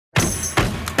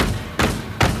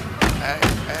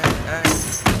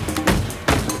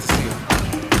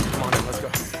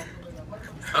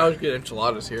I would get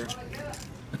enchiladas here.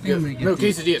 I think I'm gonna get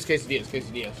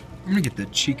quesadillas. I'm gonna get the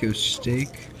Chico steak.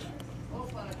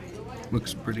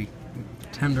 Looks pretty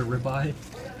tender ribeye.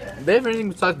 Do they have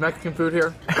anything besides Mexican food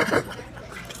here?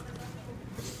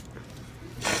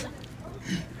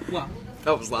 Wow.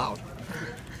 That was loud.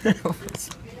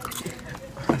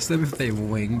 I said if they have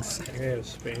wings. I have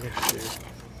Spanish food.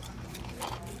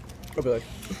 I'll be like,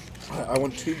 I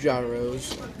want 2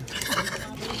 gyros.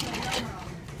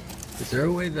 Is there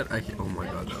a way that I can? Oh my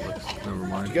god, that looks. Never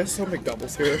mind. You guys sell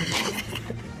McDoubles here?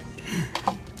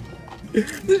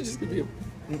 There's just gonna be a...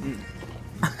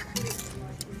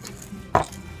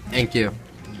 Thank you.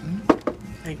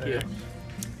 Thank you.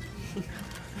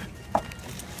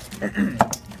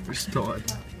 Restored.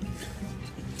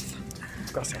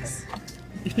 Gracias.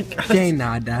 De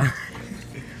nada.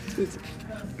 He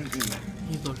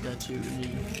looked at you and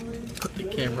you put the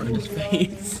camera in his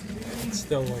face. It's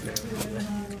still looking.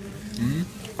 Hmm?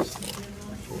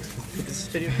 This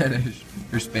video.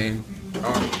 For Spain.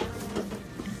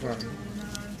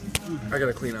 I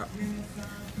gotta clean up.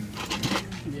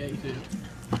 Yeah, you do.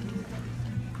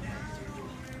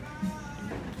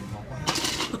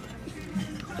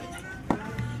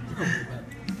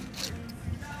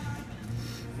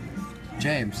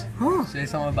 James, say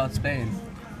something about Spain.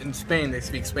 In Spain, they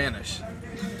speak Spanish.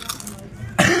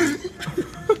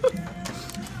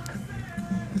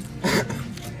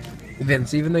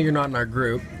 Vince, even though you're not in our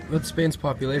group, what's Spain's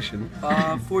population?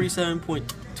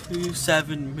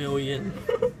 47.27 million.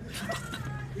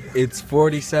 It's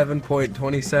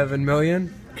 47.27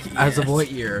 million? As of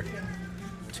what year?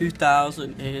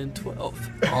 2012.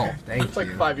 Oh, thank It's like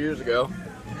you. 5 years ago.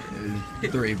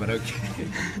 3, but okay.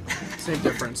 Same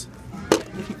difference.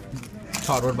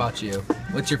 Todd, what about you?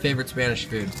 What's your favorite Spanish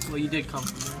food? Well, you did come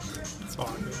from there.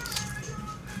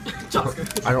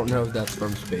 Tacos. I don't know if that's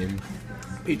from Spain.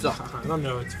 Pizza. I don't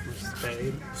know. It's from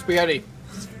Spain. Spaghetti.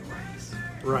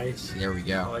 Rice. There we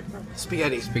go. I like that.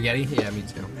 Spaghetti. Spaghetti? Yeah, me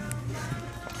too.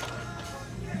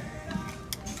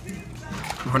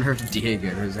 I wonder if Diego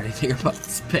knows anything about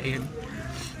Spain.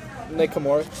 And they come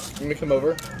over,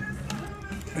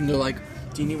 and they're like,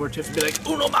 do you need more chips? And be like,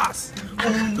 uno más!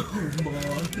 Uno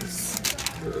más.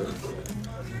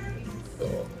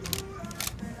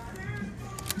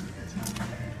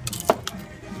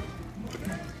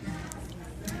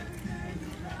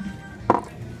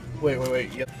 Wait.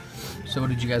 Yep. So what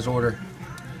did you guys order?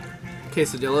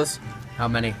 Quesadillas. How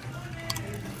many?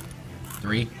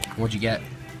 3? What'd you get?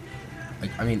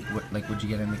 Like, I mean, what'd you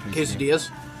get in the quesadilla? Quesadillas.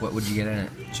 What would you get in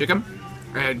it? Chicken.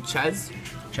 And cheese.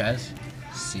 Ches?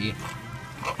 See.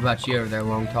 What about you over there,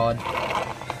 Long Todd?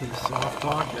 These soft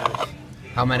dog guys.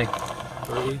 How many?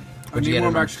 3. What'd you get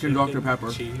in Mexican Dr. Pepper.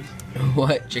 Cheese.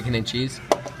 What? Chicken and cheese?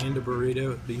 And a burrito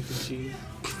with beef and cheese.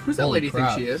 Who's that Holy lady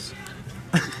crap. think she is?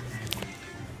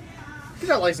 Who's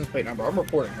that license plate number? I'm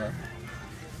reporting her.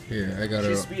 Here, I got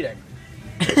She's it. speeding.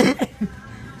 I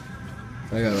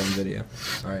got it on video.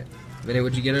 Alright. Vinny,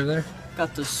 what'd you get over there?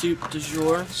 Got the soup du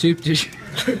jour. Soup dish.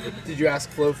 Did you ask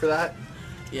Flo for that?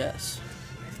 Yes.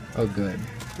 Oh, good.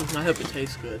 I hope it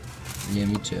tastes good. Yeah,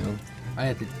 me too. I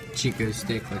had the Chico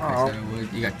steak like I said I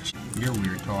would. You got. You're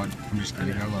weird, Todd. I'm just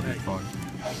kidding. I love you, Todd.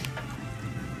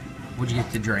 What'd you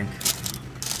get to drink?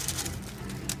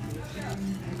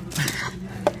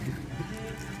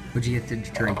 What'd you get to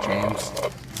drink, James?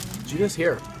 Did you just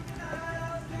hear?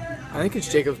 I think it's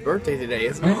Jacob's birthday today,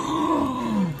 isn't it?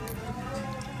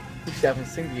 We should have him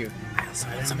sing to you. I also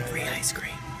want some free ice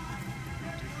cream.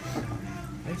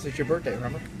 I guess it's your birthday,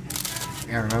 remember?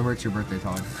 Yeah, remember it's your birthday,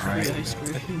 Todd. Alright. Ice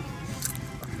cream.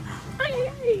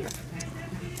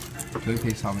 Can we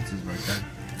pay Thomas's birthday?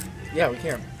 Yeah, we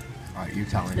can. Alright, you're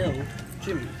telling me. No,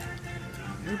 Jimmy.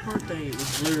 Your birthday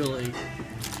was literally...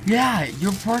 Yeah,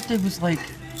 your birthday was like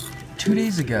 2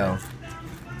 days ago.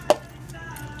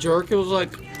 Jerk, it was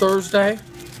like Thursday.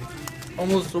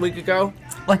 Almost a week ago.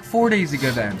 Like 4 days ago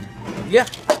then. Yeah.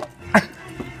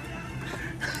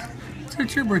 So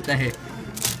it's your birthday.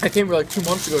 I came here like 2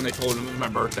 months ago and they told him it was my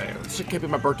birthday. It can't be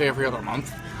my birthday every other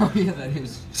month. Oh yeah, that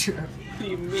is true. What do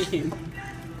you mean?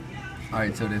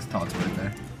 Alright, so it is Todd's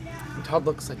birthday. Todd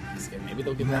looks like he's scared. Maybe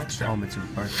they'll give him extra. Tell him it's your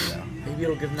birthday though. Maybe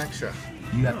it'll give him extra.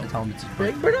 You have to tell him it's his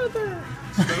birthday. Big brother.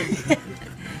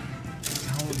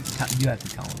 You have to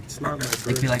tell him. It's not my Like,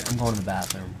 birthday. be like, I'm going to the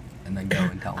bathroom, and then go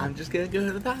and tell him. I'm just gonna go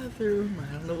to the bathroom. I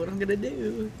don't know what I'm gonna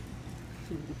do.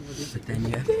 But then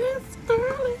you. This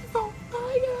girl is on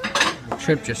fire.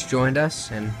 Trip just joined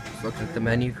us and looked at the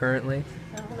menu currently.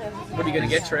 What are you gonna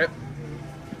get, Trip?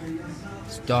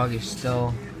 This dog is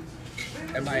still.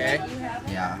 MIA?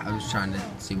 Yeah, I was trying to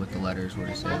see what the letters were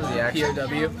to say. The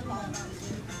POW?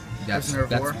 That's Prisoner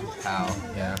of War? Pow,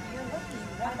 yeah.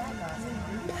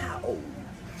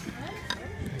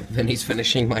 Then he's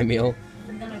finishing my meal.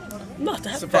 Not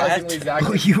that Surprisingly, fat. Zach.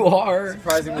 Oh, you are.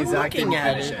 Surprisingly, Zach didn't looking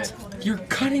at finish it. it. You're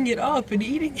cutting it up and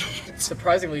eating it.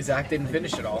 Surprisingly, Zach didn't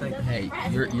finish it all. Hey,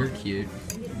 you're cute.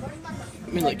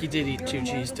 I mean, like, you did eat 2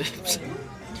 cheese dips.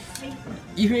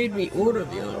 You made me order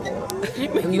the other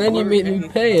one, and then you made me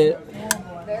pay it.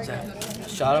 Zach,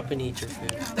 shut up and eat your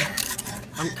food.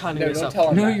 I'm cutting No, this don't up. tell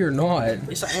him No, that. you're not.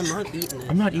 Yes, I am not eating it.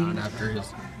 I'm not eating after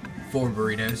his 4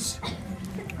 burritos.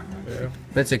 Yeah.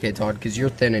 That's okay, Todd, because you're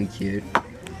thin and cute.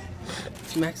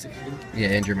 It's Mexican. Yeah,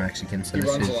 and you're Mexican, so He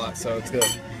this runs is a lot, so it's good.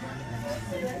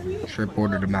 Trip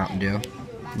ordered a Mountain Dew,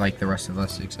 like the rest of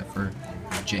us, except for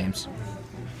James.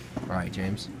 All right,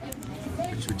 James.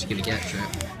 What you gonna get, Trip?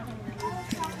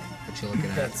 What you looking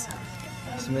at? That's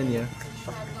menu.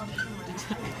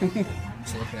 What you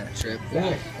looking at, Trip?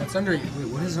 Whoa, what's under? Wait,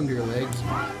 what is under your legs?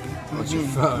 What's your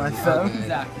phone? My phone? Okay.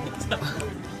 Zach.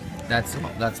 That's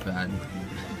bad.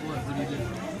 What did you do?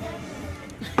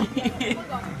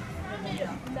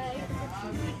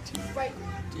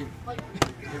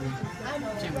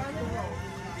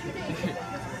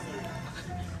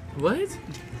 What? Did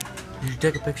you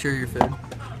take a picture of your food?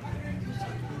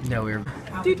 No, we're.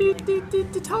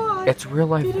 Todd. It's real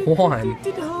life Juan.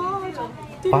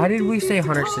 Why did we say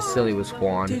Hunter Sicily was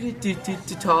Juan?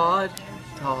 Todd.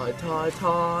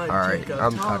 Alright,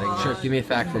 I'm cutting. Sure, give me a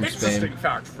fact from Spain.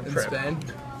 Fact from In Spain,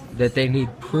 that they need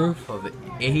proof of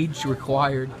age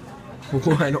required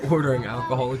when ordering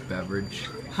alcoholic beverage.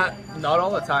 Not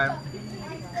all the time.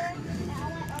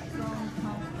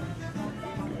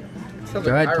 Go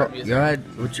ahead.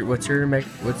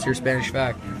 What's your Spanish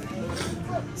fact?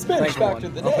 Spanish fact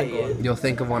of the day. You'll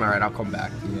think of one. All right, I'll come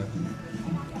back to you.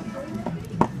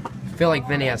 I feel like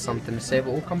Vinny has something to say,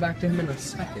 but we'll come back to him in a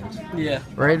second. Yeah.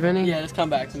 Right, Vinny? Yeah, just come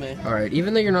back to me. All right.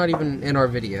 Even though you're not even in our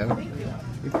video,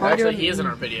 you're probably Actually, doing- he is in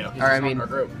our video. He's All right, just I mean, on our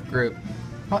group. group.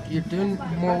 Oh, you're doing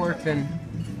more work than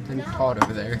Todd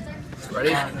over there. Ready?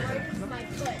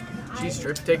 Jeez,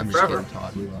 Trip, take I'm just forever. kidding,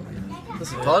 Todd. We love you.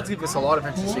 Listen, Todd's giving us a lot of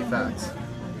interesting facts.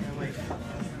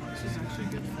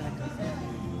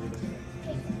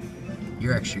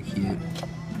 You're extra cute.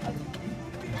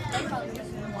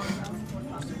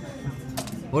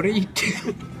 What are you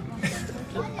doing?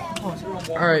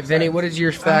 All right, Vinny. What is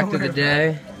your fact of the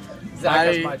day? Zach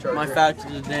has my charger. My fact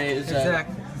of the day is that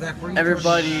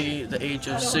everybody the age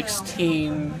of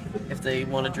 16, if they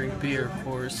want to drink beer, of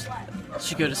course,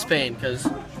 should go to Spain because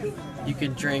you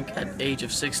can drink at the age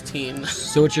of 16.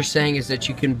 So what you're saying is that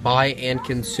you can buy and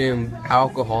consume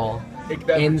alcohol Big in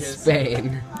beverages.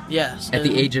 Spain Yes. at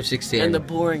the age of 16. In the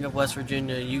boring of West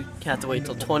Virginia, you have to wait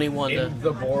till 21 to. In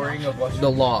the boring of West The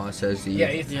Virginia. law says the. Yeah,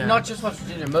 it's Yeah. not just West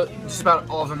Virginia, just about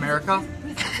all of America.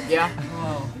 Yeah,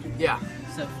 Well, yeah.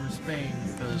 except for Spain,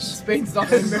 because Spain's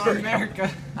not in America.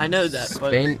 I know that. But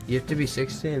Spain, you have to be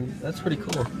 16. That's pretty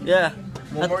cool. yeah,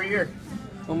 One more year.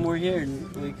 one more year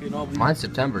and we could all be. Mine's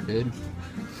September, dude.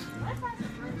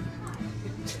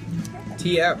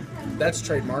 TM. That's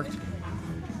trademarked.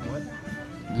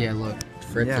 Yeah, look,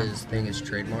 Fritz's Yeah. thing is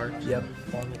trademarked. Yep.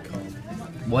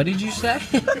 What did you say?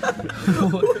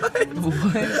 what?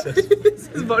 This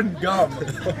is about gum.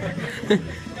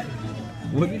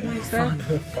 What did you say?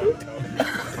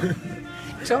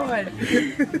 Todd.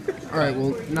 All right.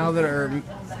 Well, now that our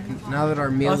I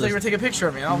meal was like, is you were taking a picture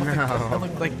of me. I No.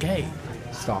 look like gay.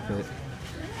 stop it.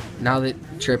 Now that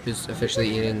Trip is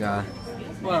officially eating,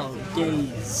 Well,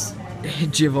 gays.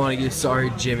 Giovanni goes, sorry,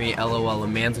 Jimmy. LOL. A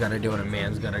man's gotta do what a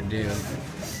man's gotta do.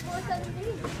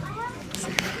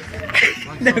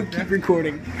 No, keep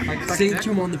recording. Say it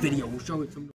to him on the video. We'll show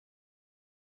it to him.